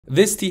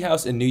This tea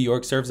house in New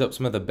York serves up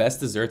some of the best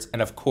desserts and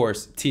of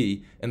course,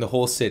 tea in the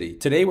whole city.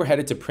 Today we're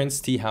headed to Prince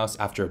Tea House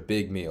after a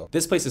big meal.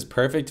 This place is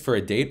perfect for a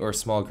date or a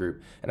small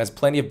group and has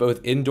plenty of both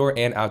indoor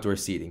and outdoor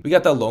seating. We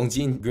got the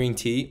Longjin green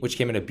tea, which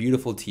came in a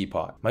beautiful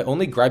teapot. My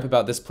only gripe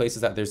about this place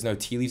is that there's no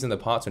tea leaves in the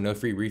pot, so no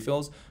free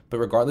refills, but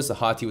regardless, the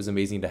hot tea was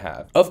amazing to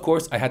have. Of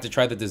course, I had to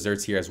try the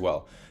desserts here as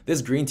well.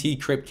 This green tea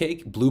crepe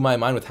cake blew my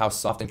mind with how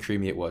soft and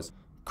creamy it was.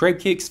 Crepe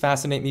cakes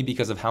fascinate me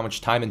because of how much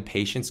time and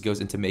patience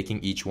goes into making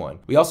each one.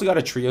 We also got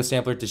a trio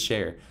sampler to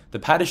share. The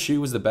pâte à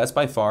choux was the best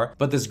by far,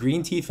 but this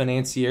green tea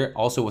financier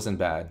also wasn't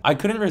bad. I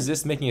couldn't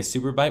resist making a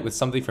super bite with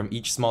something from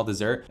each small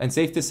dessert, and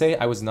safe to say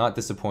I was not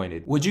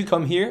disappointed. Would you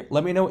come here?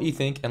 Let me know what you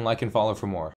think and like and follow for more.